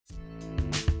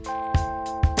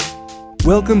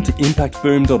Welcome to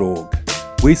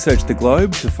impactboom.org. We search the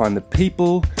globe to find the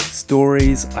people,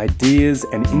 stories, ideas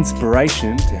and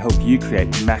inspiration to help you create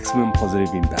maximum positive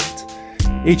impact.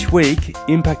 Each week,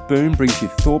 Impact Boom brings you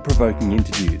thought-provoking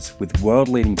interviews with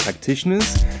world-leading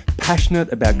practitioners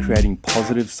passionate about creating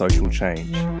positive social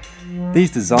change.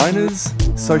 These designers,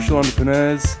 social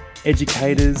entrepreneurs,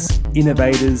 educators,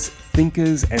 innovators,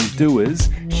 thinkers and doers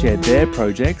share their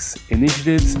projects,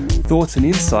 initiatives, thoughts and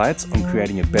insights on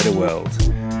creating a better world.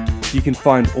 You can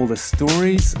find all the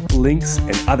stories, links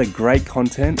and other great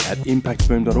content at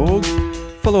impactboom.org.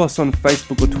 Follow us on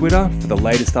Facebook or Twitter for the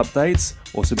latest updates,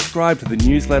 or subscribe to the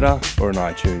newsletter or on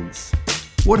iTunes.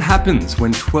 What happens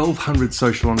when 1,200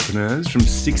 social entrepreneurs from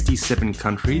 67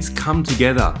 countries come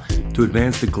together to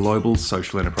advance the global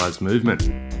social enterprise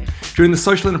movement? During the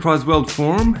Social Enterprise World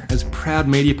Forum, as proud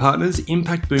media partners,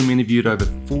 Impact Boom interviewed over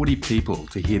 40 people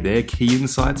to hear their key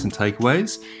insights and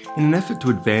takeaways in an effort to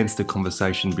advance the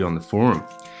conversation beyond the forum.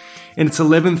 In its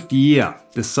 11th year,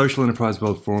 the Social Enterprise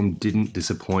World Forum didn't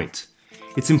disappoint.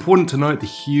 It's important to note the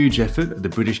huge effort of the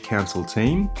British Council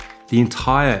team, the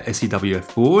entire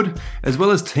SEWF board, as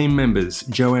well as team members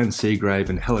Joanne Seagrave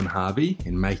and Helen Harvey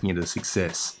in making it a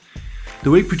success. The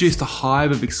week produced a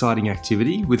hive of exciting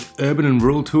activity with urban and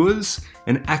rural tours,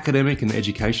 an academic and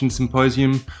education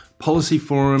symposium, policy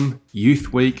forum,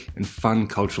 youth week and fun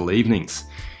cultural evenings.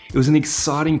 It was an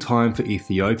exciting time for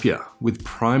Ethiopia, with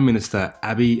Prime Minister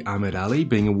Abiy Ahmed Ali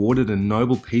being awarded a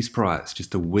Nobel Peace Prize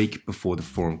just a week before the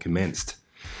forum commenced.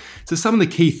 So some of the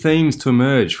key themes to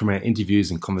emerge from our interviews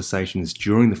and conversations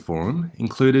during the forum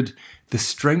included the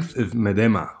strength of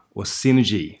Medema, or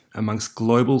synergy, amongst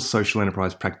global social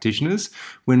enterprise practitioners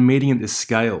when meeting at this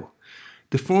scale.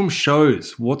 The forum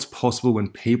shows what's possible when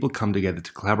people come together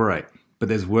to collaborate, but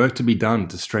there's work to be done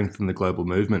to strengthen the global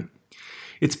movement.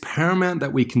 It's paramount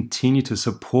that we continue to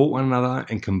support one another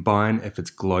and combine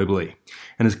efforts globally.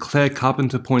 And as Claire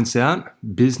Carpenter points out,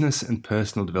 business and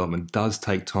personal development does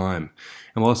take time.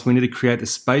 And whilst we need to create the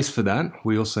space for that,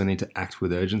 we also need to act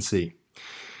with urgency.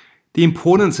 The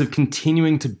importance of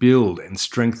continuing to build and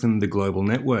strengthen the global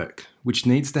network, which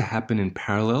needs to happen in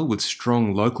parallel with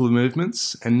strong local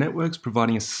movements and networks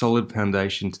providing a solid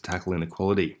foundation to tackle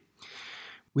inequality.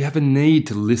 We have a need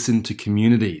to listen to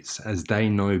communities as they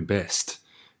know best.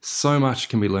 So much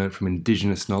can be learned from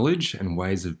Indigenous knowledge and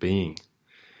ways of being.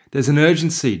 There's an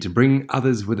urgency to bring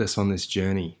others with us on this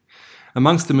journey.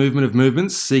 Amongst the movement of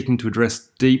movements seeking to address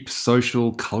deep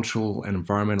social, cultural and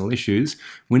environmental issues,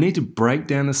 we need to break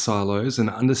down the silos and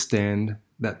understand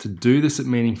that to do this at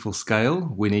meaningful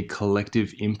scale, we need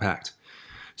collective impact.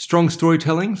 Strong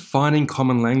storytelling, finding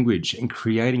common language and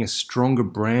creating a stronger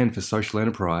brand for social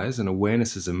enterprise and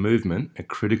awareness as a movement are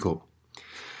critical.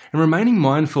 And remaining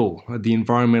mindful of the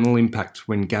environmental impact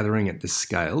when gathering at this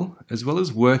scale, as well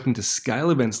as working to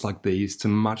scale events like these to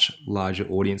much larger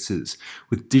audiences,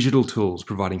 with digital tools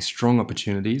providing strong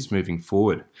opportunities moving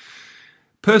forward.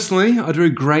 Personally, I drew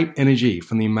great energy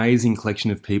from the amazing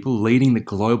collection of people leading the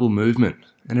global movement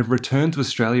and have returned to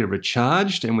Australia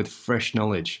recharged and with fresh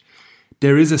knowledge.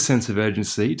 There is a sense of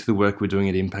urgency to the work we're doing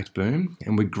at Impact Boom,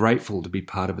 and we're grateful to be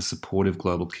part of a supportive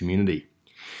global community.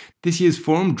 This year's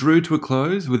forum drew to a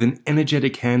close with an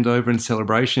energetic handover and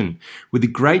celebration, with the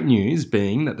great news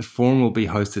being that the forum will be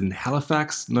hosted in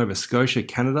Halifax, Nova Scotia,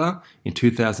 Canada in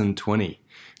 2020.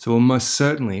 So we'll most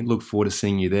certainly look forward to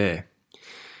seeing you there.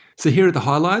 So here are the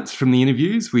highlights from the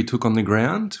interviews we took on the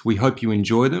ground. We hope you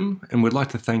enjoy them and would like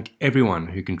to thank everyone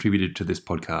who contributed to this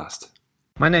podcast.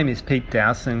 My name is Pete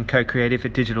Dowson, co-creative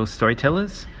at Digital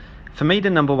Storytellers. For me, the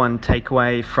number one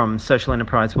takeaway from Social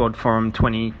Enterprise World Forum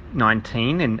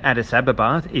 2019 in Addis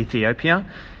Ababa, Ethiopia,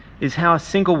 is how a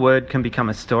single word can become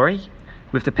a story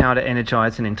with the power to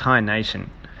energise an entire nation.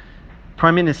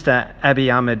 Prime Minister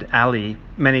Abiy Ahmed Ali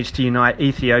managed to unite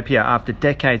Ethiopia after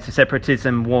decades of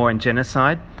separatism, war and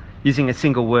genocide using a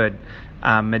single word,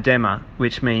 Medema,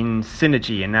 which means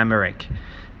synergy in Amharic.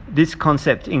 This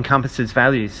concept encompasses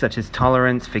values such as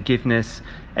tolerance, forgiveness,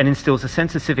 and instills a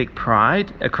sense of civic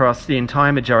pride across the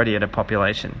entire majority of the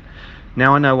population.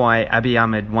 Now I know why Abiy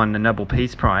Ahmed won the Nobel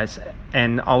Peace Prize,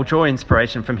 and I'll draw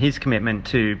inspiration from his commitment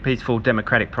to peaceful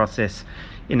democratic process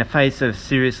in the face of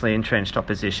seriously entrenched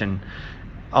opposition.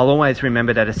 I'll always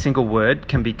remember that a single word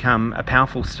can become a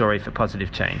powerful story for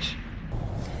positive change.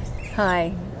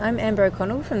 Hi, I'm Amber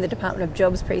O'Connell from the Department of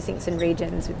Jobs, Precincts and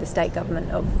Regions with the State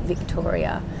Government of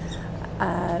Victoria.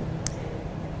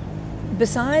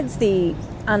 Besides the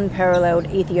unparalleled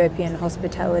Ethiopian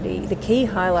hospitality, the key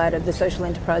highlight of the Social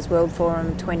Enterprise World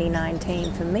Forum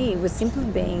 2019 for me was simply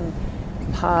being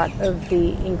part of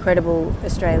the incredible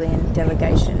Australian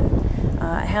delegation.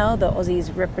 how the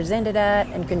Aussies represented at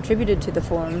and contributed to the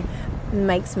forum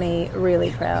makes me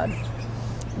really proud.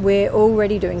 We're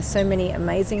already doing so many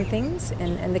amazing things,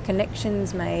 and the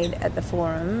connections made at the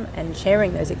forum and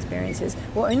sharing those experiences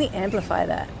will only amplify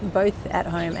that, both at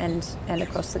home and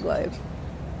across the globe.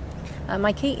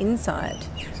 My key insight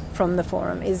from the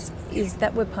forum is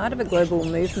that we're part of a global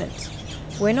movement.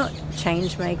 We're not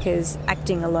change makers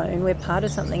acting alone, we're part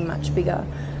of something much bigger.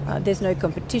 There's no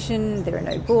competition, there are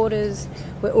no borders.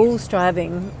 We're all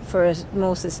striving for a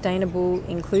more sustainable,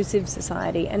 inclusive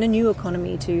society and a new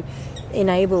economy to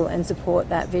enable and support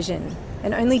that vision.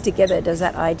 And only together does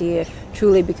that idea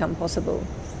truly become possible.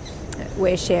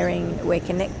 We're sharing, we're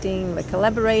connecting, we're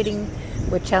collaborating,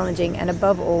 we're challenging, and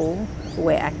above all,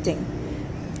 we're acting.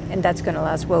 And that's going to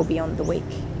last well beyond the week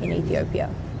in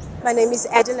Ethiopia. My name is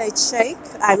Adelaide Sheikh.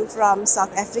 I'm from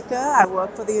South Africa. I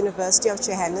work for the University of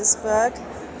Johannesburg.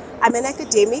 I'm an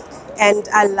academic and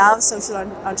I love social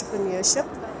entrepreneurship,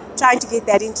 trying to get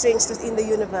that entrenched within the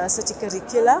university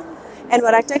curricula. And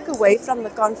what I take away from the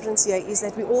conference here is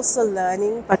that we're also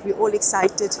learning, but we're all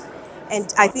excited.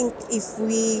 And I think if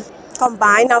we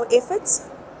combine our efforts,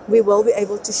 we will be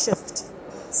able to shift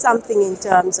something in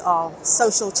terms of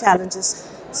social challenges,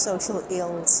 social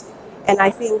ills. And I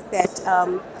think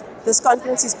that this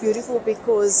conference is beautiful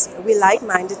because we're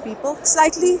like-minded people,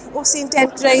 slightly ausente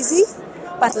and crazy,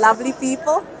 but lovely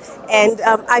people. And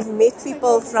I've met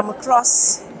people from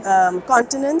across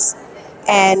continents,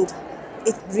 and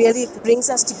it really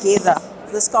brings us together,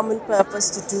 this common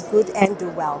purpose to do good and do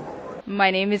well.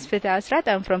 My name is Fita Asrat.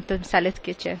 I'm from Tamsalit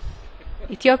Kitchen,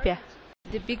 Ethiopia.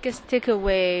 The biggest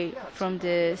takeaway from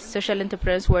the Social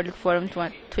Enterprise World Forum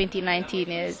 2019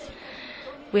 is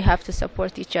we have to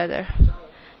support each other.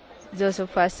 Those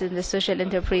of us in the social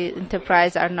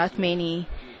enterprise are not many,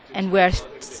 and we are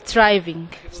striving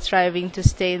to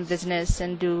stay in business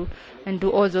and do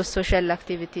all those social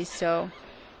activities. So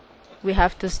we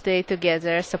have to stay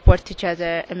together, support each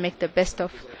other, and make the best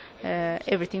of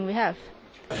everything we have.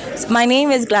 My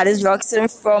name is Gladys Roxon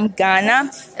from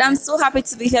Ghana, and I'm so happy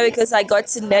to be here because I got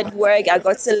to network, I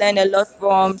got to learn a lot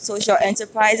from social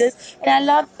enterprises, and I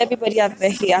love everybody I've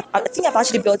met here. I think I've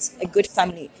actually built a good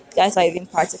family. You guys are even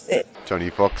part of it. Tony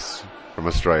Fox from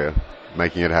Australia,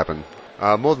 making it happen.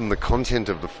 More than the content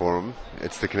of the forum,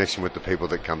 it's the connection with the people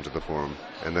that come to the forum,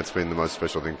 and that's been the most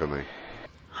special thing for me.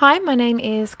 Hi, my name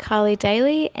is Carly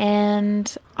Daly,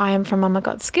 and I am from Mama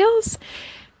Got Skills.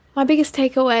 My biggest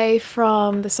takeaway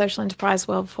from the Social Enterprise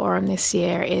World Forum this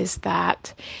year is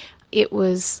that it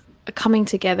was a coming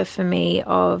together for me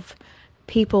of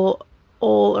people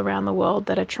all around the world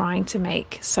that are trying to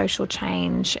make social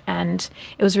change, and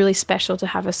it was really special to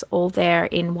have us all there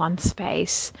in one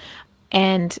space.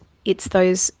 And it's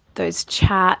those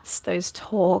chats, those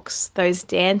talks, those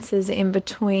dances in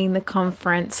between the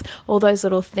conference, all those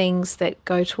little things that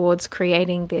go towards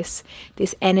creating this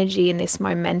energy and this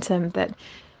momentum that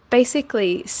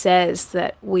basically says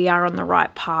that we are on the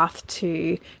right path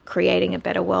to creating a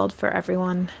better world for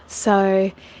everyone. So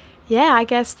yeah, I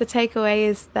guess the takeaway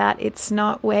is that it's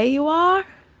not where you are,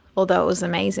 although it was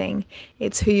amazing.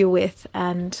 It's who you're with,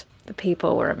 and the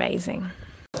people were amazing.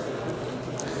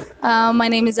 My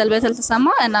name is Albert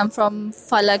Altasama, and I'm from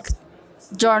Falak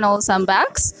Journals and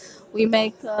Bags. We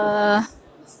make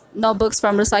notebooks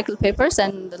from recycled papers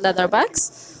and leather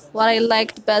bags. What I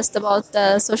liked best about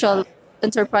the Social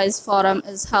Enterprise Forum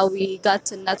is how we got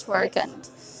to network and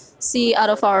see out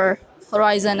of our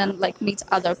horizon and meet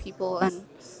other people and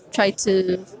try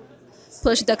to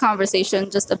push the conversation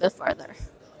just a bit further.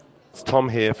 It's Tom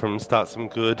here from Start Some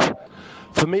Good.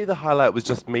 For me, the highlight was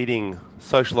just meeting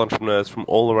social entrepreneurs from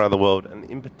all around the world, and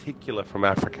in particular from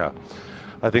Africa.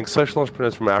 I think social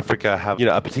entrepreneurs from Africa have,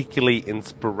 a particularly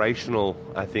inspirational,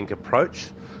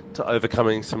 approach to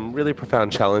overcoming some really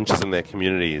profound challenges in their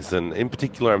communities. And in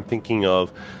particular, I'm thinking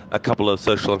of a couple of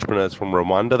social entrepreneurs from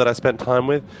Rwanda that I spent time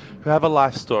with who have a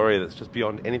life story that's just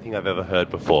beyond anything I've ever heard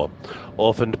before.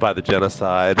 Orphaned by the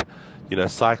genocide,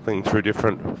 cycling through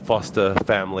different foster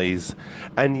families,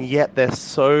 and yet they're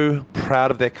so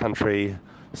proud of their country,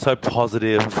 so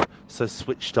positive, so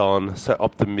switched on, so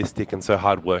optimistic, and so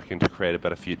hardworking to create a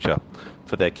better future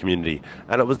for their community.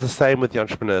 And it was the same with the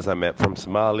entrepreneurs I met from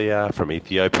Somalia, from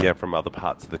Ethiopia, from other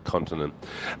parts of the continent.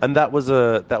 And that was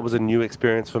a new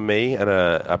experience for me, and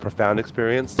a profound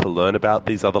experience to learn about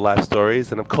these other life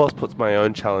stories, and of course puts my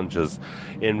own challenges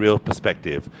in real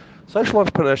perspective. Social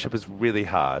entrepreneurship is really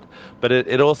hard, but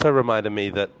it also reminded me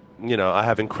that, I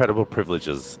have incredible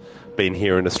privileges being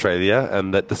here in Australia,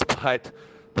 and that despite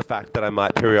the fact that I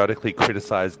might periodically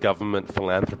criticize government,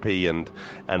 philanthropy and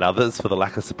others for the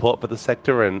lack of support for the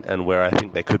sector and where I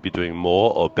think they could be doing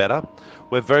more or better.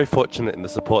 We're very fortunate in the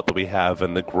support that we have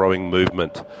and the growing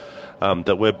movement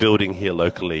that we're building here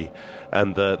locally,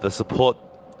 and the support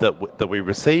that we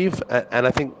receive, and I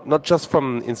think not just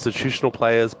from institutional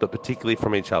players, but particularly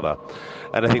from each other.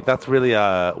 And I think that's really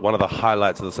one of the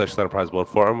highlights of the Social Enterprise World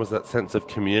Forum, was that sense of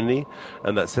community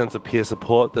and that sense of peer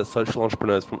support that social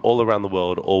entrepreneurs from all around the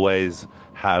world always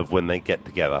have when they get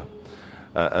together.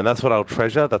 And that's what I'll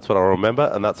treasure, that's what I'll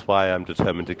remember, and that's why I'm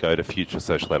determined to go to future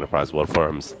Social Enterprise World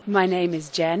Forums. My name is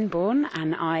Jen Bourne,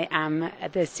 and I am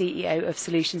the CEO of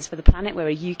Solutions for the Planet. We're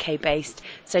a UK-based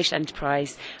social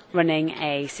enterprise running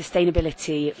a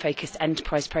sustainability-focused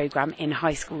enterprise programme in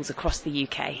high schools across the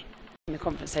UK. The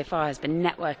conference so far has been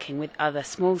networking with other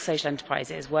small social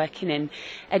enterprises, working in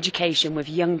education with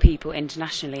young people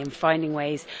internationally and finding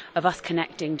ways of us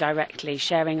connecting directly,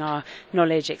 sharing our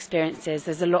knowledge, experiences.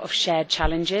 There's a lot of shared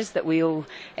challenges that we all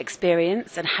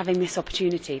experience, and having this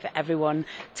opportunity for everyone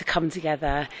to come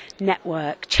together,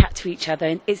 network, chat to each other.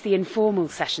 And it's the informal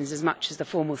sessions as much as the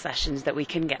formal sessions that we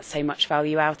can get so much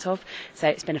value out of. So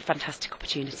it's been a fantastic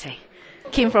opportunity.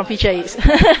 Kim from Feature East.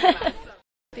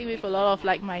 I think with a lot of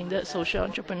like-minded social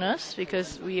entrepreneurs,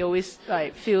 because we always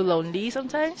feel lonely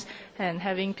sometimes, and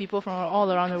having people from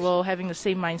all around the world having the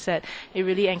same mindset, it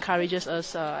really encourages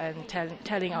us and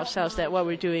telling ourselves that what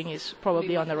we're doing is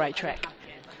probably on the right track.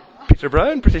 Peter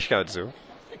Brown, British Council.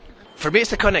 For me,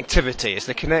 it's the connectivity, it's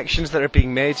the connections that are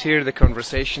being made here, the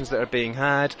conversations that are being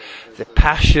had, the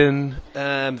passion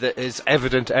that is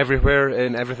evident everywhere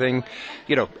in everything,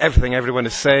 everything everyone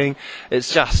is saying.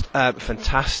 It's just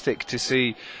fantastic to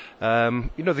see,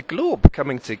 the globe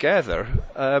coming together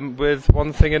with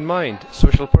one thing in mind: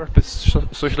 social purpose,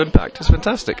 social impact. It's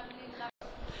fantastic.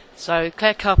 So,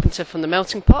 Claire Carpenter from the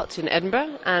Melting Pot in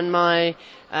Edinburgh, and my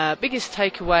biggest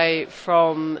takeaway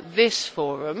from this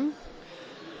forum,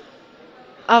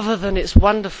 other than it's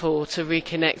wonderful to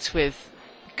reconnect with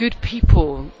good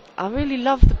people, I really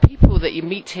love the people that you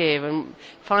meet here and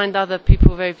find other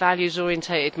people very values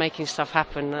orientated, making stuff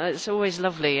happen. It's always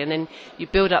lovely, and then you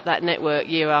build up that network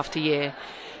year after year,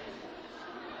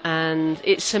 and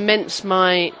it cements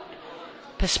my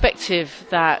perspective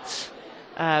that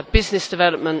business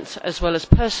development as well as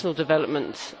personal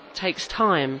development takes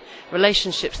time.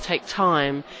 Relationships take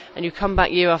time, and you come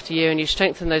back year after year and you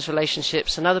strengthen those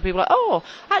relationships, and other people are like, oh,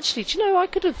 actually, do you know, I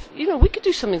could have, we could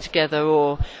do something together,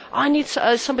 or I need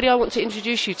somebody I want to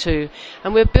introduce you to.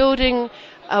 And we're building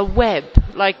a web,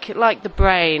 like the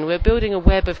brain, we're building a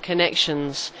web of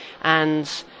connections, and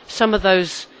some of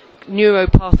those neuro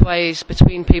pathways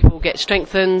between people get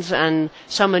strengthened, and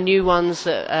some are new ones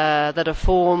that are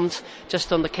formed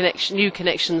just on the new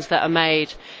connections that are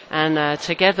made, and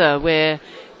together we're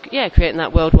creating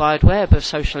that world wide web of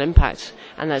social impact,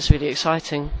 and that's really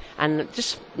exciting, and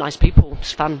just nice people,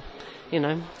 it's fun,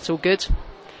 it's all good,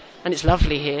 and it's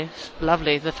lovely here. It's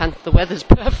lovely, the weather's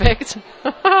perfect.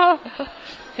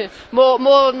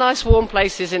 more nice warm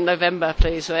places in November,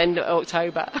 please, or end of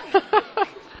October.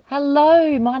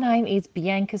 Hello, my name is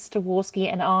Bianca Staworski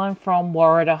and I'm from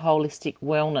Warrada Holistic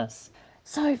Wellness.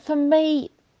 So for me,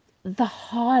 the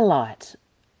highlight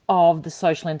of the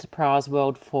Social Enterprise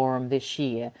World Forum this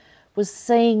year was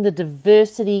seeing the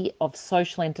diversity of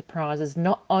social enterprises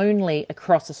not only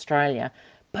across Australia,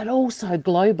 but also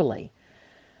globally.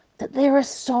 That there are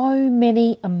so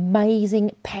many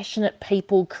amazing, passionate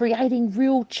people creating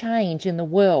real change in the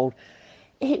world.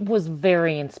 It was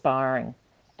very inspiring.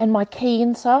 And my key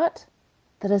insight,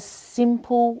 that a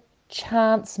simple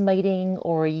chance meeting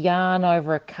or a yarn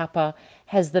over a cuppa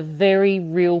has the very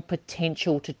real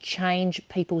potential to change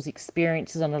people's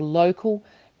experiences on a local,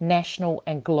 national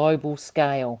and global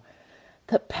scale.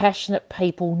 That passionate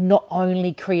people not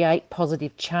only create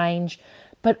positive change,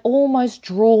 but almost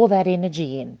draw that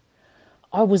energy in.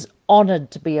 I was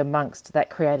honoured to be amongst that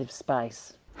creative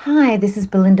space. Hi, this is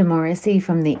Belinda Morrissey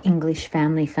from the English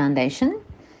Family Foundation.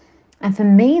 And for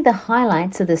me, the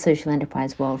highlights of the Social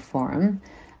Enterprise World Forum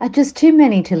are just too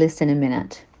many to list in a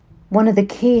minute. One of the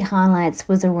key highlights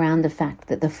was around the fact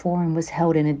that the forum was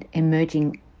held in an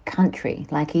emerging country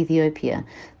like Ethiopia.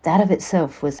 That of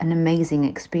itself was an amazing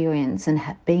experience, and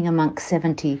being amongst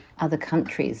 70 other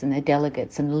countries and their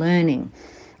delegates and learning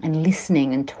and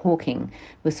listening and talking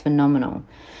was phenomenal.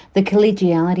 The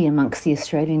collegiality amongst the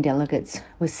Australian delegates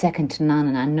was second to none,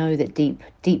 and I know that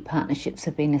deep partnerships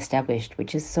have been established,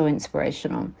 which is so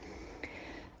inspirational.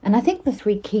 And I think the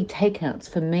three key takeouts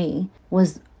for me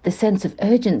was the sense of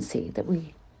urgency that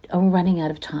we are running out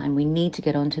of time. We need to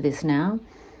get onto this now.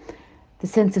 The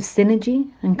sense of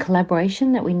synergy and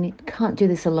collaboration that can't do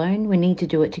this alone, we need to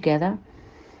do it together,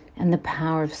 and the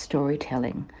power of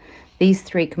storytelling. These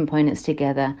three components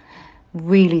together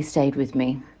really stayed with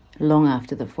me long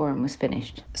after the forum was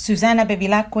finished. Susanna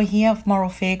Bevilacqua here of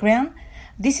Moral Fairground.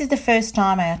 This is the first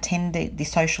time I attended the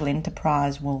Social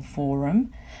Enterprise World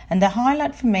Forum, and the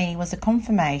highlight for me was the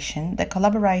confirmation that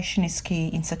collaboration is key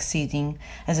in succeeding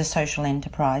as a social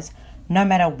enterprise, no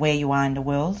matter where you are in the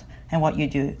world and what you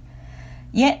do.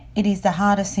 Yet, it is the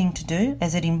hardest thing to do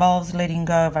as it involves letting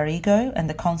go of our ego and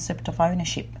the concept of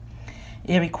ownership.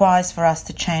 It requires for us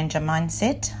to change our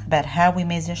mindset about how we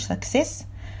measure success.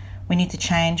 We need to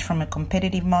change from a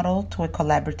competitive model to a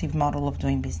collaborative model of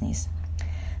doing business.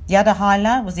 The other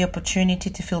highlight was the opportunity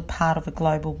to feel part of a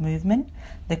global movement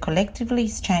that collectively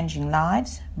is changing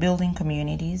lives, building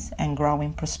communities and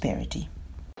growing prosperity.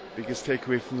 Biggest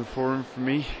takeaway from the forum for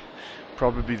me,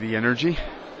 probably the energy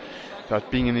that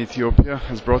being in Ethiopia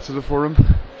has brought to the forum.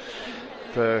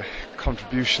 The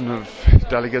contribution of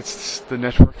delegates, the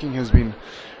networking has been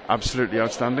absolutely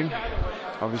outstanding.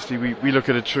 Obviously we look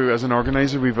at it through, as an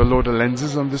organiser, we have a load of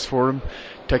lenses on this forum,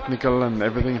 technical and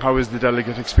everything. How is the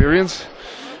delegate experience?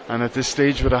 And at this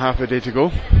stage, with a half a day to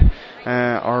go,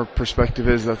 our perspective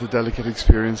is that the delegate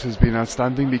experience has been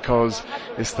outstanding because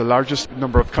it's the largest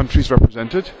number of countries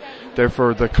represented.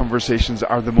 Therefore, the conversations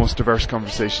are the most diverse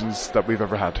conversations that we've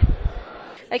ever had.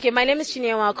 Okay, my name is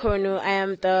Chinua Koronu. I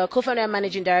am the co-founder and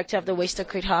managing director of the Waste to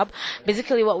Create Hub.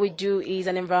 Basically, what we do is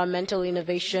an environmental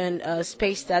innovation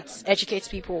space that educates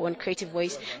people on creative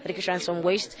ways that they can transform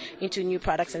waste into new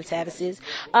products and services.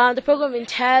 The program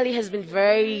entirely has been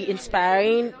very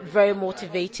inspiring, very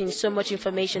motivating, so much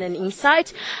information and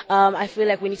insight. I feel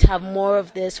like we need to have more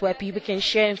of this where people can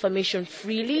share information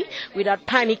freely without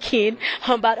panicking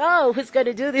about, oh, who's going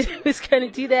to do this, who's going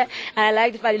to do that. And I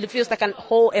like the fact that it feels like a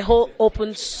whole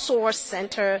open source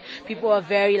center. People are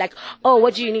very like, oh,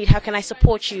 what do you need? How can I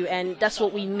support you? And that's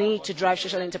what we need to drive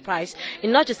social enterprise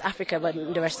in not just Africa, but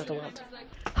in the rest of the world.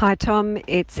 Hi, Tom.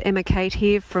 It's Emma Kate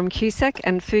here from QSEC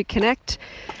and Food Connect.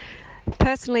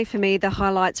 Personally, for me, the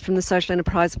highlights from the Social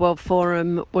Enterprise World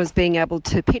Forum was being able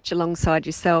to pitch alongside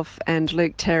yourself and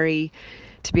Luke Terry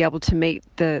to be able to meet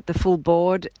the full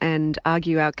board and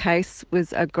argue our case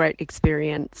was a great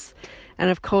experience. And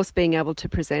of course, being able to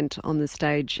present on the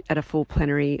stage at a full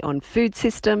plenary on food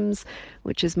systems,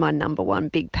 which is my number one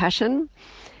big passion.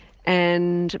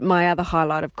 And my other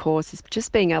highlight, of course, is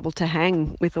just being able to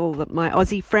hang with all my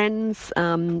Aussie friends,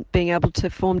 being able to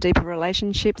form deeper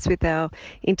relationships with our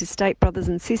interstate brothers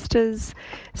and sisters.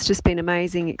 It's just been an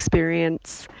amazing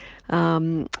experience.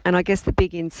 And I guess the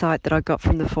big insight that I got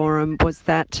from the forum was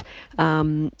that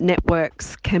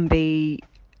networks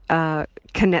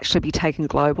can actually be taken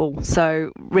global.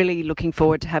 So really looking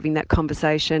forward to having that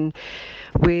conversation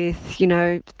with,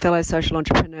 fellow social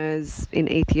entrepreneurs in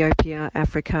Ethiopia,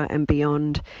 Africa and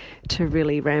beyond to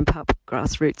really ramp up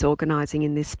grassroots organising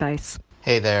in this space.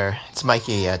 Hey there, it's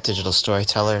Mikey at Digital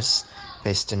Storytellers,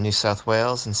 based in New South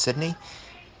Wales and Sydney.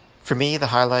 For me, the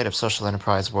highlight of Social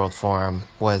Enterprise World Forum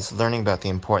was learning about the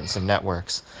importance of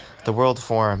networks. The World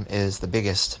Forum is the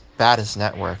biggest, baddest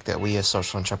network that we as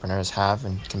social entrepreneurs have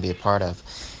and can be a part of.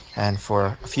 And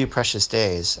for a few precious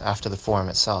days after the forum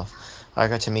itself, I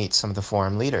got to meet some of the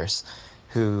forum leaders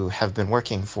who have been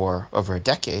working for over a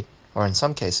decade, or in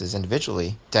some cases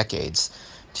individually, decades,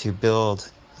 to build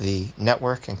the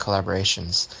network and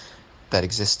collaborations that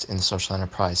exist in the social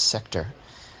enterprise sector.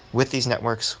 With these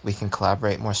networks, we can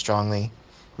collaborate more strongly,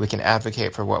 we can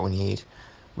advocate for what we need,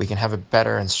 we can have a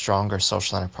better and stronger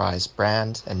social enterprise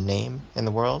brand and name in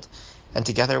the world, and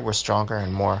together we're stronger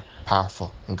and more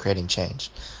powerful in creating change.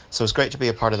 So it's great to be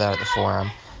a part of that at the forum,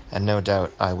 and no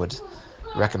doubt I would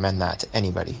recommend that to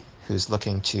anybody who's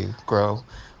looking to grow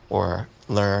or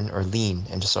learn or lean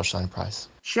into social enterprise.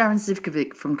 Sharon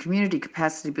Zivkovic from Community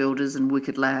Capacity Builders and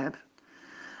Wicked Lab.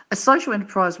 A Social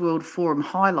Enterprise World Forum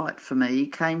highlight for me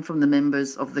came from the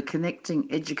members of the Connecting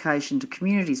Education to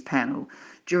Communities panel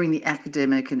during the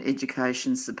Academic and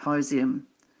Education Symposium.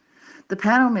 The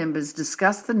panel members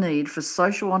discussed the need for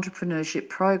social entrepreneurship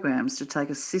programs to take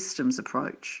a systems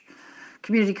approach.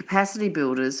 Community Capacity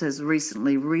Builders has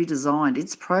recently redesigned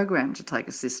its program to take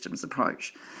a systems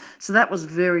approach, so that was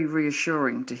very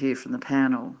reassuring to hear from the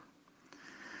panel.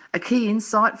 A key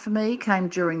insight for me came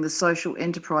during the Social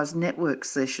Enterprise Network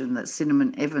session that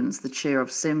Cinnamon Evans, the chair of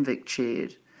CEMVIC,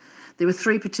 chaired. There were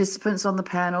 3 participants on the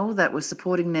panel that were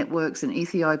supporting networks in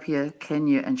Ethiopia,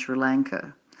 Kenya and Sri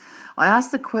Lanka. I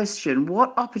asked the question,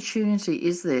 what opportunity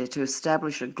is there to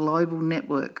establish a global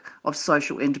network of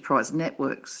social enterprise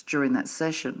networks during that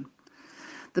session?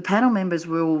 The panel members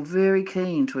were all very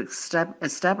keen to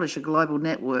establish a global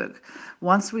network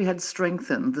once we had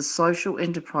strengthened the social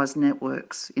enterprise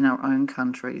networks in our own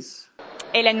countries.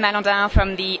 Hélène Malandin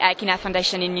from the Akina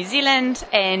Foundation in New Zealand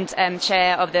and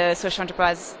chair of the Social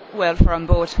Enterprise World Forum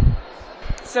Board.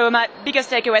 So my biggest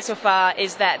takeaway so far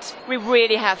is that we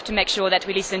really have to make sure that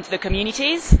we listen to the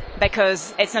communities,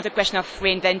 because it's not a question of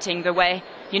reinventing the way,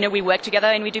 we work together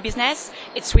and we do business.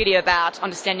 It's really about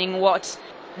understanding what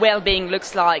well-being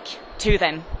looks like to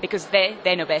them, because they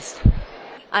know best.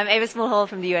 I'm Ava Smallhall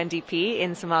from the UNDP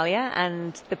in Somalia,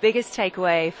 and the biggest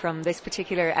takeaway from this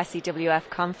particular SEWF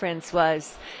conference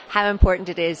was how important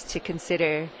it is to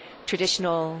consider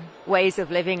traditional ways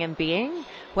of living and being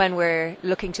when we're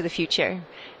looking to the future,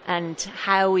 and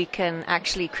how we can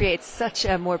actually create such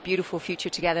a more beautiful future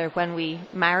together when we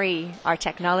marry our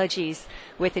technologies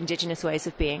with Indigenous ways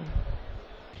of being.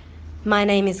 My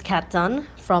name is Kat Dunn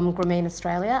from Grameen,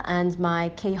 Australia, and my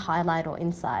key highlight or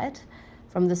insight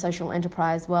from the Social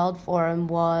Enterprise World Forum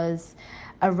was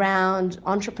around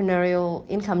entrepreneurial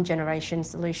income generation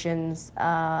solutions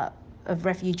of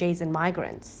refugees and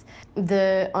migrants.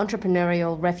 The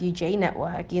Entrepreneurial Refugee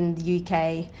Network in the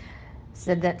UK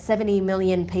said that 70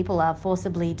 million people are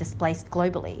forcibly displaced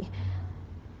globally,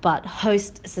 but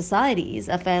host societies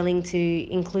are failing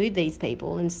to include these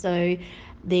people, and so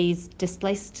these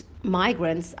displaced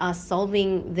migrants are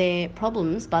solving their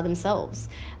problems by themselves.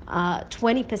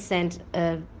 20%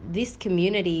 of this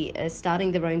community are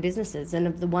starting their own businesses, and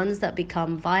of the ones that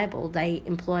become viable, they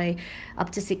employ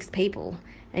up to 6 people.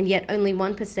 And yet only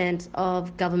 1%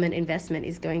 of government investment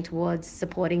is going towards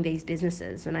supporting these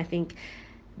businesses. And I think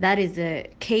that is a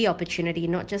key opportunity,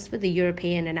 not just for the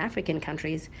European and African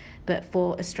countries, but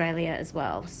for Australia as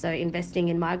well. So investing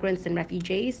in migrants and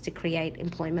refugees to create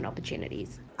employment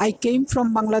opportunities. I came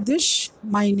from Bangladesh.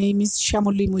 My name is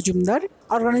Shamuli Mujumdar.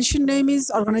 Organization name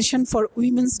is Organization for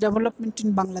Women's Development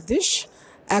in Bangladesh.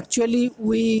 Actually,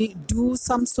 we do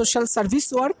some social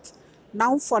service work.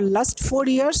 Now for last 4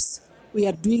 years, we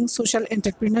are doing social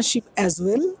entrepreneurship as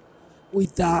well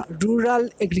with the rural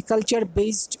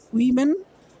agriculture-based women,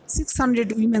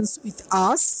 600 women with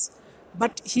us.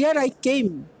 But here I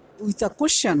came with a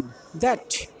question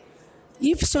that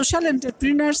if social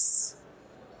entrepreneurs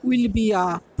will be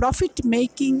a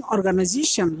profit-making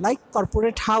organization like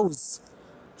Corporate House,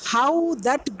 how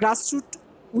that grassroots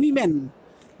women,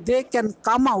 they can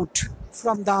come out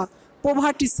from the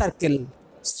poverty circle.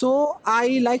 So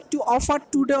I like to offer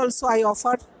today also, I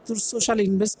offer to social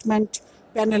investment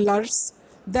panelers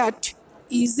that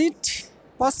is it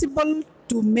possible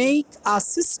to make a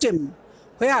system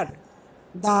where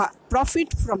the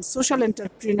profit from social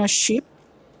entrepreneurship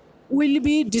will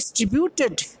be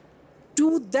distributed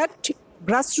to that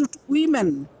grassroots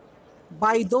women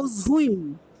by those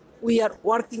whom we are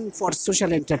working for social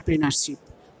entrepreneurship,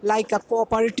 like a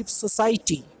cooperative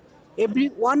society.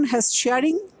 Everyone has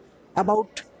sharing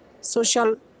about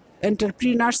social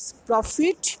entrepreneurs'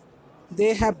 profit.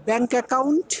 They have bank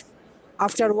account.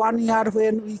 After 1 year,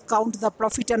 when we count the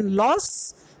profit and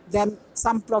loss, then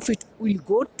some profit will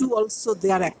go to also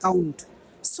their account.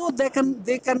 So they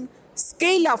can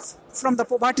scale up from the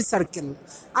poverty circle.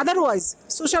 Otherwise,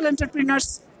 social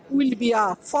entrepreneurs will be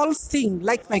a false thing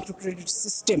like microcredit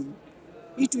system.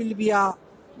 It will be a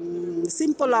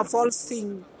simple or false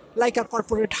thing like a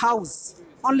corporate house.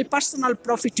 Only personal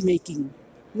profit making,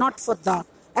 not for the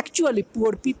actually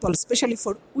poor people, especially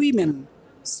for women.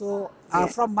 So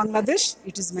from Bangladesh,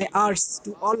 it is my urge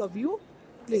to all of you,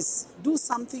 please do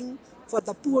something for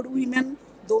the poor women,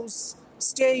 those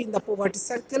stay in the poverty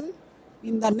circle.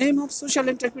 In the name of social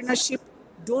entrepreneurship,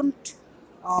 don't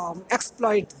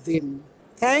exploit them.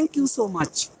 Thank you so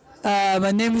much.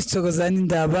 My name is Thokozani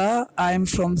Ndaba. I'm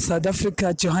from South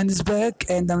Africa, Johannesburg,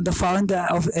 and I'm the founder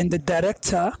and the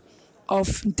director of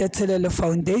Ntethelelo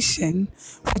Foundation,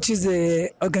 which is an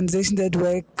organization that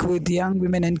works with young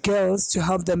women and girls to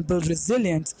help them build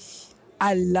resilience.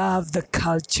 I love the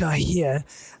culture here.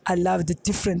 I love the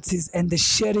differences and the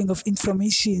sharing of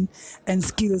information and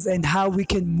skills and how we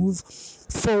can move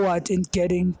forward in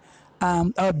getting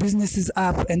our businesses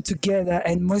up and together,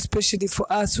 and more especially for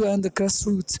us who are on the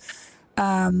grassroots,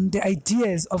 the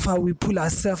ideas of how we pull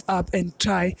ourselves up and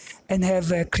try and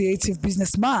have a creative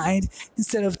business mind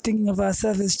instead of thinking of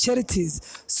ourselves as charities.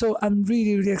 So I'm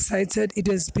really, really excited. It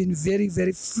has been very,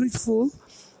 very fruitful,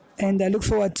 and I look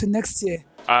forward to next year.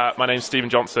 My name's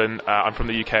Stephen Johnson. I'm from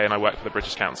the UK and I work for the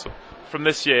British Council. From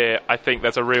this year, I think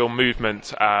there's a real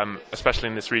movement, especially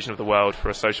in this region of the world, for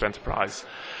a social enterprise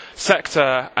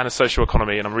sector and a social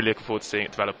economy, and I'm really looking forward to seeing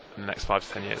it develop in the next 5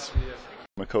 to 10 years.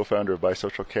 I'm a co-founder of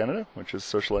Bisocial Canada, which is a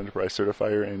social enterprise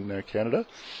certifier in Canada.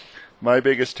 my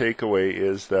biggest takeaway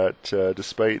is that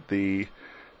despite the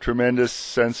tremendous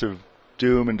sense of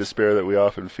doom and despair that we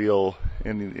often feel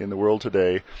in the world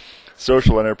today,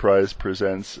 social enterprise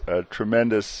presents a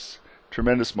tremendous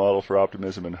model for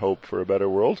optimism and hope for a better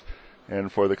world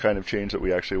and for the kind of change that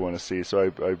we actually want to see.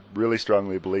 So I really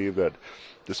strongly believe that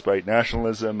despite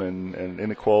nationalism and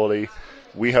inequality,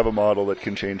 we have a model that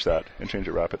can change that and change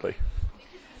it rapidly.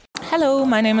 Hello,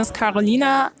 my name is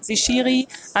Carolina Zishiri.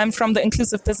 I'm from the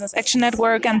Inclusive Business Action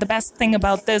Network, and the best thing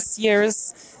about this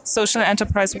year's Social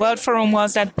Enterprise World Forum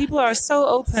was that people are so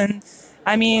open.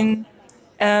 I mean,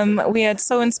 we had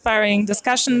so inspiring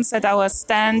discussions at our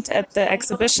stand at the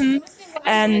exhibition,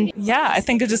 and yeah, I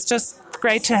think it is just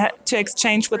great to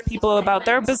exchange with people about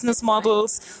their business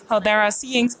models, how they are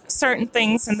seeing certain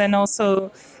things, and then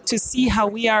also to see how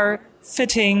we are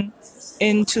fitting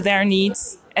into their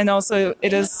needs. And also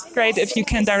it is great if you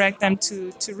can direct them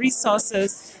to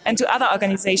resources and to other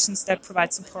organizations that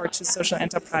provide support to social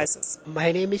enterprises.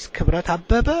 My name is Kibrat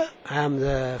Abbaba. I'm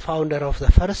the founder of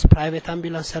the first private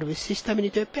ambulance service system in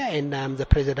Ethiopia, and I'm the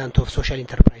president of Social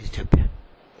Enterprise Ethiopia.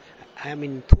 I'm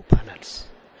in two panels.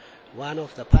 One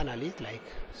of the panel is like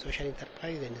social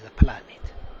enterprise and the planet.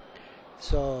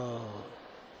 So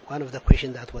one of the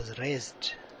questions that was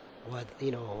raised was, at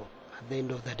the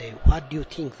end of the day, what do you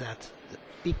think that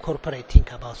big corporate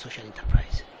think about social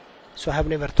enterprise? So I have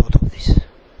never thought of this.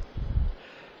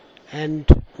 And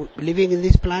living in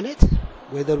this planet,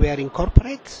 whether we are in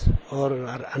corporate or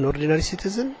are an ordinary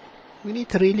citizen, we need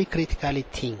to really critically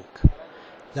think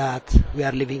that we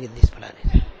are living in this planet.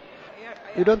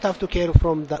 You don't have to care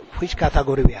from which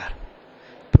category we are.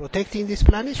 Protecting this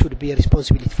planet should be a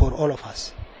responsibility for all of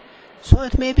us. So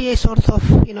it may be a sort of,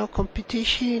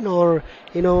 competition, or,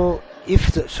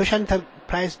 if the social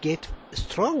enterprise get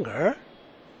stronger,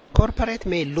 corporate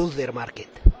may lose their market.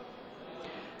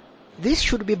 This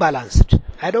should be balanced.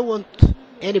 I don't want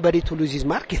anybody to lose his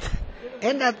market.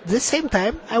 And at the same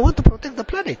time, I want to protect the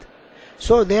planet.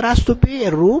 So there has to be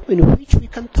a room in which we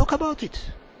can talk about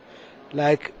it.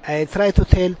 Like I try to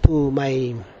tell to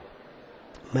my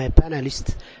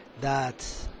panelists that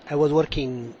I was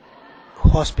working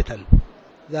hospital,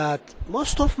 that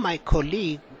most of my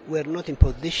colleagues were not in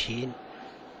position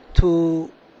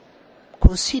to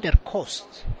consider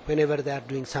cost whenever they are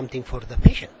doing something for the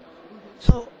patient.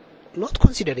 So not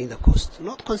considering the cost,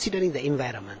 not considering the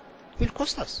environment will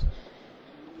cost us.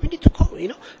 We need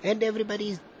to, and everybody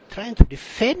is trying to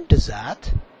defend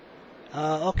that.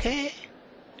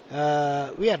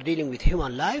 We are dealing with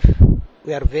human life.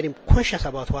 We are very conscious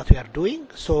about what we are doing.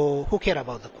 So who care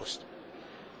about the cost?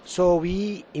 So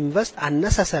we invest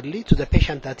unnecessarily to the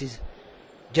patient that is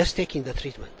just taking the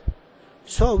treatment.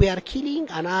 So we are killing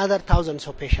another thousands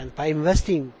of patients by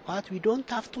investing what we don't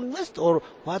have to invest or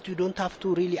what we don't have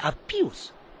to really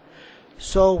abuse.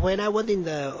 So when I was in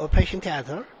the operation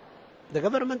theater, the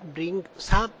government bring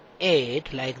some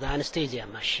aid like the anesthesia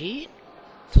machine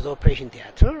to the operation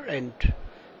theater, and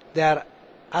they are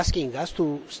asking us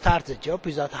to start the job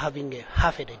without having a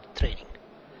half-a-day training.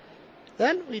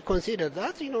 Then we consider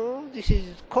that, this is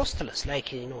costless,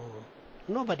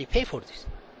 nobody pay for this.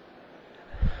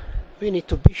 We need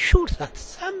to be sure that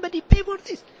somebody pay for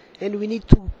this. And we need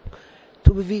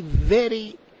to be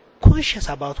very conscious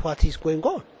about what is going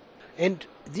on. And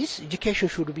this education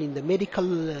should be in the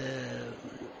medical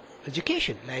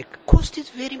education. Like cost is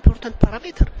very important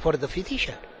parameter for the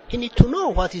physician. He need to know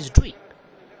what he's doing.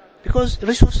 Because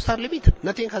resources are limited.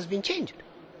 Nothing has been changed.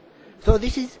 So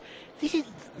this is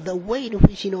the way in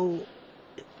which,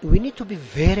 we need to be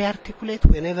very articulate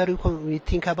whenever we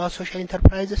think about social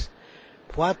enterprises,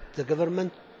 what the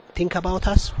government think about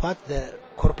us, what the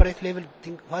corporate level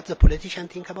think, what the politician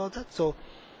think about that. So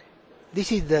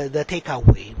this is the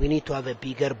takeaway. We need to have a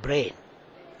bigger brain,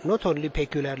 not only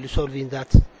peculiarly solving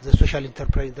that, the social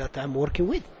enterprise that I'm working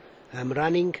with. I'm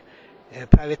running a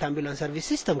private ambulance service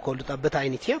system called Tabbata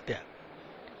in Ethiopia.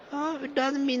 It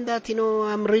doesn't mean that,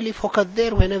 I'm really focused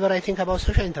there whenever I think about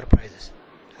social enterprises.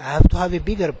 I have to have a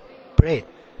bigger brain.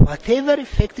 Whatever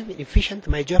effective and efficient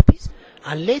my job is,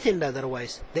 unless and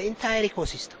otherwise, the entire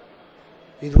ecosystem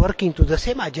is working to the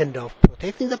same agenda of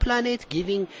protecting the planet,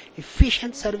 giving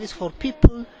efficient service for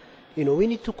people. We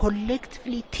need to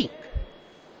collectively think.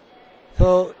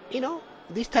 So,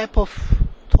 this type of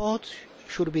thought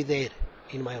should be there,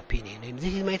 in my opinion, and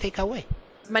this is my takeaway.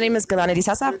 My name is Galani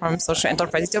Disasa from Social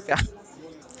Enterprise Ethiopia.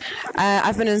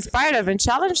 I've been inspired, I've been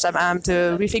challenged to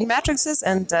rethink matrices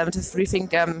and to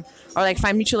rethink or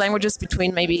find mutual languages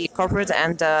between maybe corporate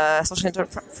and social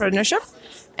entrepreneurship,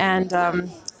 and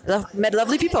met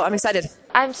lovely people. I'm excited.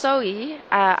 I'm Zoe.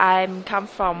 I come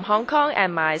from Hong Kong,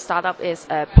 and my startup is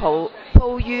Pole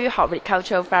POU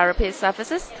Horticultural Therapy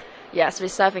Services. Yes, we're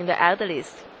serving the elderly.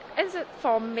 Is it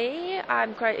for me?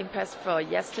 I'm quite impressed for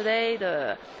yesterday,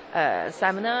 the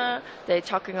seminar. They're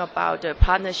talking about the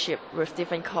partnership with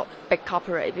different big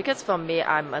corporate. Because for me,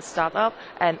 I'm a startup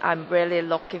and I'm really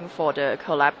looking for the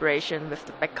collaboration with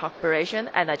the big corporation,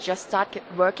 and I just started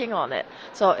working on it.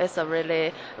 So it's a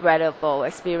really valuable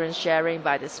experience sharing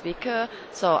by the speaker.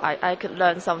 So I could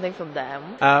learn something from them.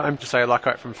 I'm Josiah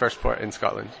Lockhart from Firstport in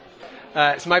Scotland.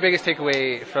 So my biggest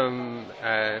takeaway from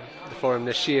the forum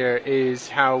this year is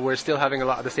how we're still having a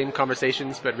lot of the same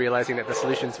conversations, but realizing that the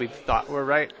solutions we thought were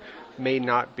right may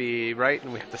not be right,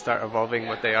 and we have to start evolving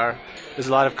what they are. There's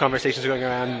a lot of conversations going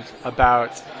around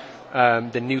about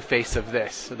the new face of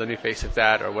this, or the new face of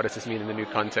that, or what does this mean in the new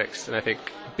context. And I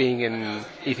think being in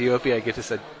Ethiopia gives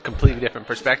us a completely different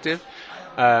perspective.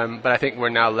 But I think we're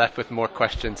now left with more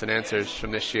questions and answers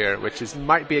from this year, which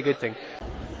might be a good thing.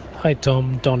 Hi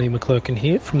Tom, Donnie McClurkin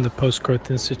here from the Post-Growth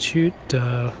Institute.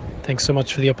 Thanks so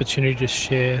much for the opportunity to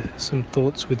share some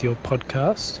thoughts with your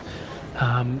podcast.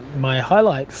 My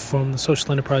highlight from the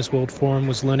Social Enterprise World Forum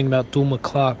was learning about Dulma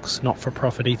Clark's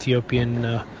not-for-profit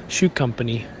Ethiopian shoe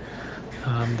company,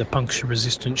 the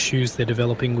puncture-resistant shoes they're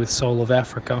developing with Soul of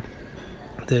Africa,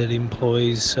 that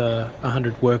employs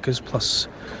 100 workers plus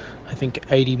I think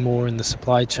 80 more in the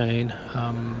supply chain,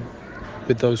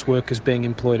 with those workers being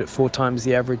employed at 4 times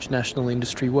the average national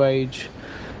industry wage,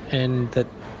 and that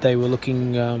they were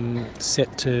looking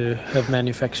set to have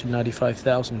manufactured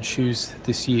 95,000 shoes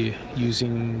this year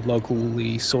using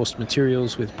locally sourced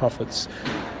materials, with profits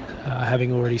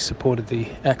having already supported the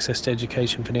access to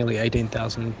education for nearly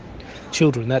 18,000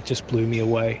 children. That just blew me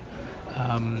away.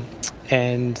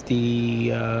 And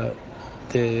the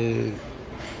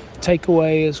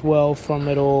takeaway as well from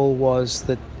it all was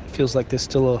that it feels like there's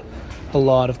still a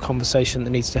lot of conversation that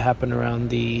needs to happen around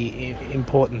the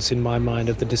importance, in my mind,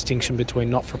 of the distinction between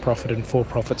not-for-profit and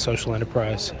for-profit social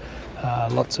enterprise.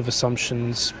 Lots of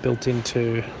assumptions built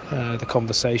into the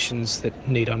conversations that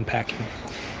need unpacking.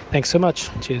 Thanks so much.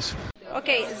 Cheers.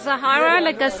 Okay, Zahara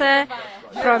Lagasa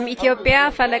from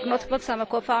Ethiopia, Falak Notebooks. I'm a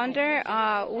co-founder.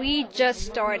 We just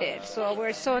started, so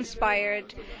we're so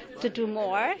inspired to do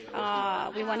more.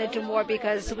 We want to do more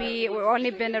because we've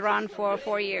only been around for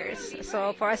 4 years.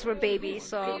 So for us, we're babies.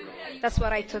 So that's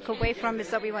what I took away from, is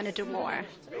that we want to do more.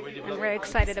 And we're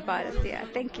excited about it. Yeah,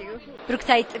 thank you.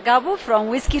 Brookside Gabo from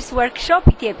Whiskers Workshop,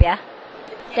 Ethiopia.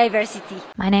 Diversity.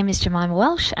 My name is Jemima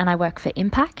Welsh and I work for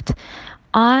Impact.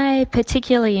 I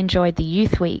particularly enjoyed the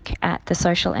Youth Week at the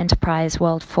Social Enterprise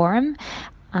World Forum.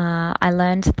 I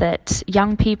learned that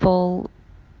young people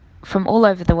from all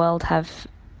over the world have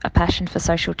a passion for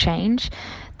social change,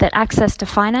 that access to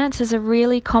finance is a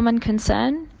really common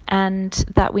concern, and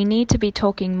that we need to be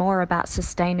talking more about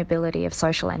sustainability of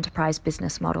social enterprise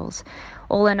business models.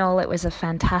 All in all, it was a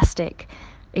fantastic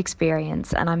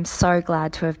experience, and I'm so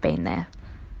glad to have been there.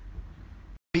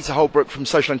 Peter Holbrook from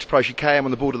Social Enterprise UK. I'm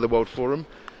on the board of the World Forum.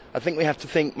 I think we have to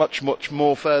think much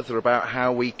more further about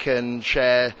how we can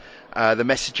share the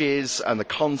messages and the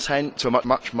content to a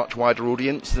much wider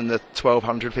audience than the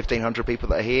 1,200, 1,500 people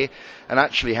that are here, and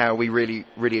actually how we really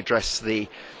address the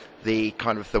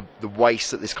kind of the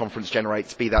waste that this conference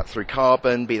generates, be that through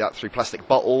carbon, be that through plastic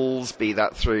bottles, be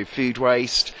that through food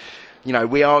waste. You know,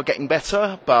 we are getting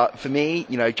better, but for me,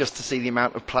 you know, just to see the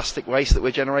amount of plastic waste that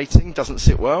we're generating doesn't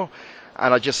sit well.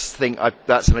 And I just think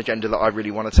that's an agenda that I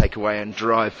really want to take away and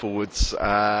drive forwards,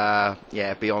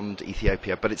 beyond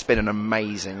Ethiopia. But it's been an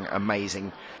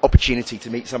amazing opportunity to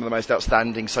meet some of the most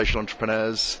outstanding social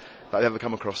entrepreneurs that I've ever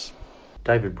come across.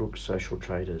 David Brooks, Social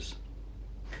Traders.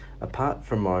 Apart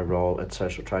from my role at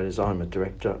Social Traders, I'm a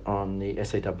director on the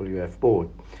SEWF board.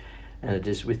 And it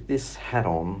is with this hat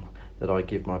on that I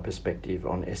give my perspective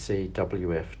on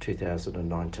SEWF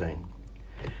 2019.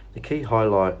 The key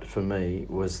highlight for me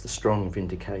was the strong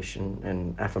vindication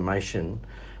and affirmation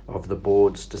of the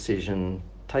board's decision,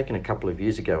 taken a couple of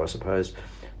years ago, I suppose,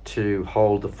 to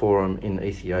hold the forum in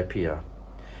Ethiopia,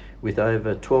 with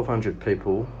over 1,200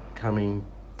 people coming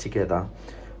together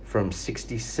from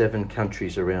 67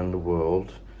 countries around the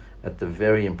world at the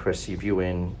very impressive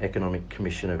UN Economic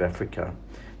Commission of Africa.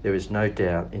 There is no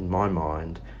doubt in my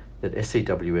mind that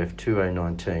SEWF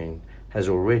 2019 has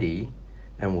already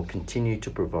and will continue to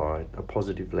provide a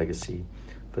positive legacy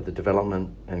for the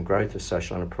development and growth of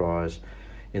social enterprise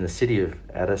in the city of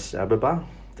Addis Ababa,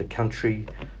 the country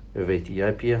of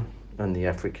Ethiopia, and the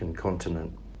African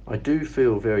continent. I do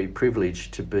feel very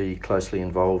privileged to be closely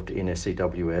involved in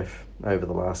SEWF over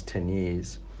the last 10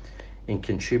 years in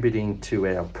contributing to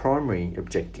our primary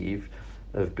objective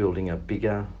of building a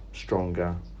bigger,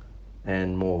 stronger,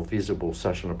 and more visible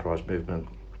social enterprise movement.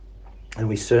 And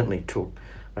we certainly took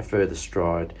a further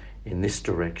stride in this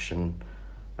direction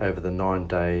over the 9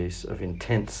 days of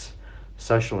intense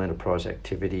social enterprise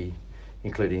activity,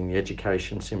 including the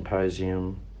Education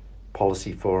Symposium,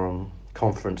 Policy Forum,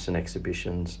 conference and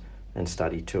exhibitions, and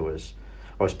study tours.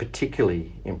 I was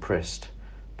particularly impressed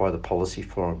by the Policy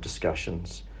Forum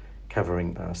discussions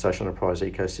covering social enterprise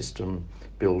ecosystem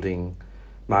building,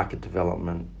 market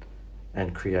development,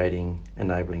 and creating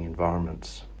enabling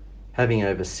environments. Having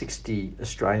over 60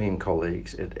 Australian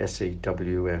colleagues at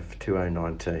SEWF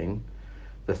 2019,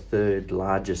 the third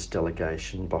largest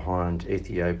delegation behind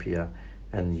Ethiopia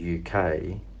and the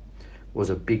UK, was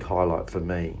a big highlight for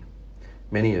me,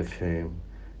 many of whom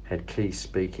had key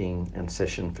speaking and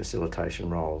session facilitation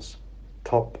roles.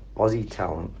 Top Aussie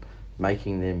talent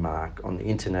making their mark on the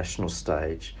international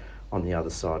stage on the other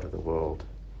side of the world.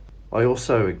 I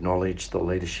also acknowledge the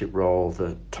leadership role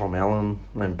that Tom Allen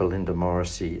and Belinda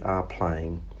Morrissey are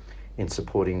playing in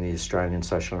supporting the Australian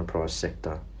social enterprise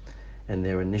sector and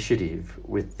their initiative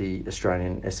with the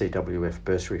Australian SEWF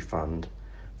Bursary Fund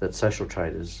that Social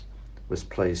Traders was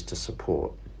pleased to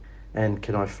support. And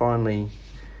can I finally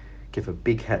give a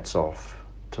big hats off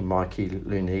to Mikey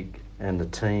Lunig and the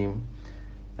team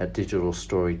at Digital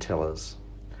Storytellers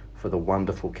for the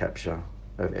wonderful capture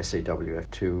of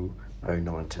SEWF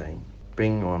 2019,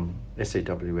 bringing on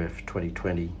SEWF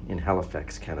 2020 in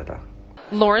Halifax, Canada.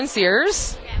 Lauren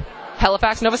Sears,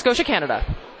 Halifax, Nova Scotia, Canada.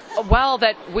 Well,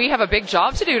 that we have a big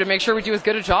job to do to make sure we do as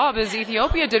good a job as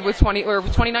Ethiopia did with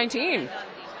 2019.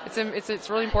 It's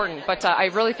really important. But I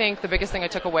really think the biggest thing I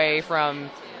took away from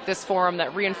this forum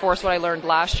that reinforced what I learned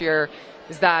last year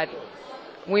is that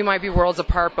we might be worlds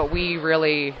apart, but we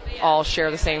really all share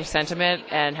the same sentiment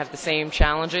and have the same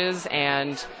challenges,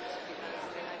 and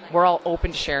we're all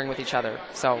open to sharing with each other.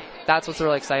 So that's what's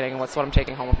really exciting and what's what I'm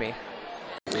taking home with me.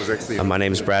 My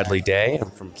name is Bradley Day.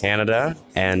 I'm from Canada,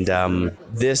 and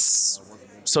this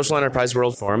Social Enterprise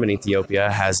World Forum in Ethiopia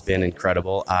has been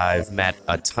incredible. I've met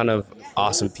a ton of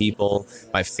awesome people.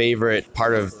 My favorite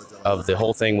part of the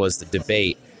whole thing was the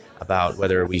debate about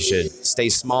whether we should stay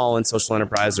small in social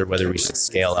enterprise or whether we should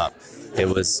scale up. It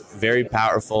was very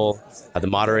powerful. The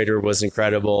moderator was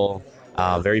incredible,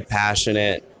 very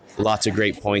passionate, lots of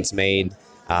great points made,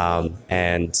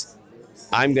 and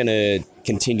I'm going to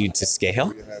continue to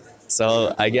scale.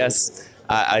 So I guess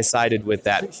I sided with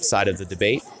that side of the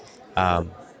debate. But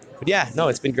yeah, no,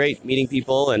 it's been great meeting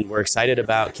people, and we're excited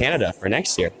about Canada for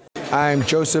next year. I'm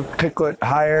Joseph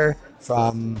Kikut-Heyer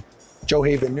from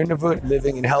Johaven, Nunavut,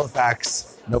 living in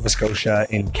Halifax, Nova Scotia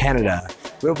in Canada.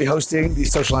 We'll be hosting the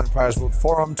Social Enterprise World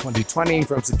Forum 2020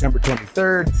 from September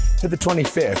 23rd to the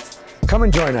 25th. Come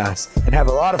and join us and have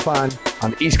a lot of fun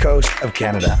on the east coast of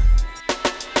Canada.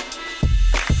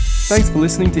 Thanks for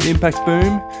listening to Impact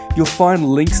Boom. You'll find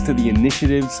links to the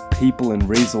initiatives, people and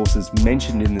resources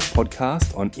mentioned in this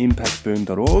podcast on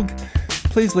impactboom.org.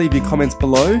 Please leave your comments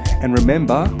below, and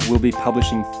remember, we'll be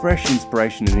publishing fresh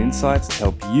inspiration and insights to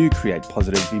help you create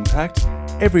positive impact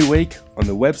every week on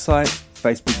the website,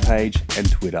 Facebook page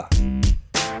and Twitter.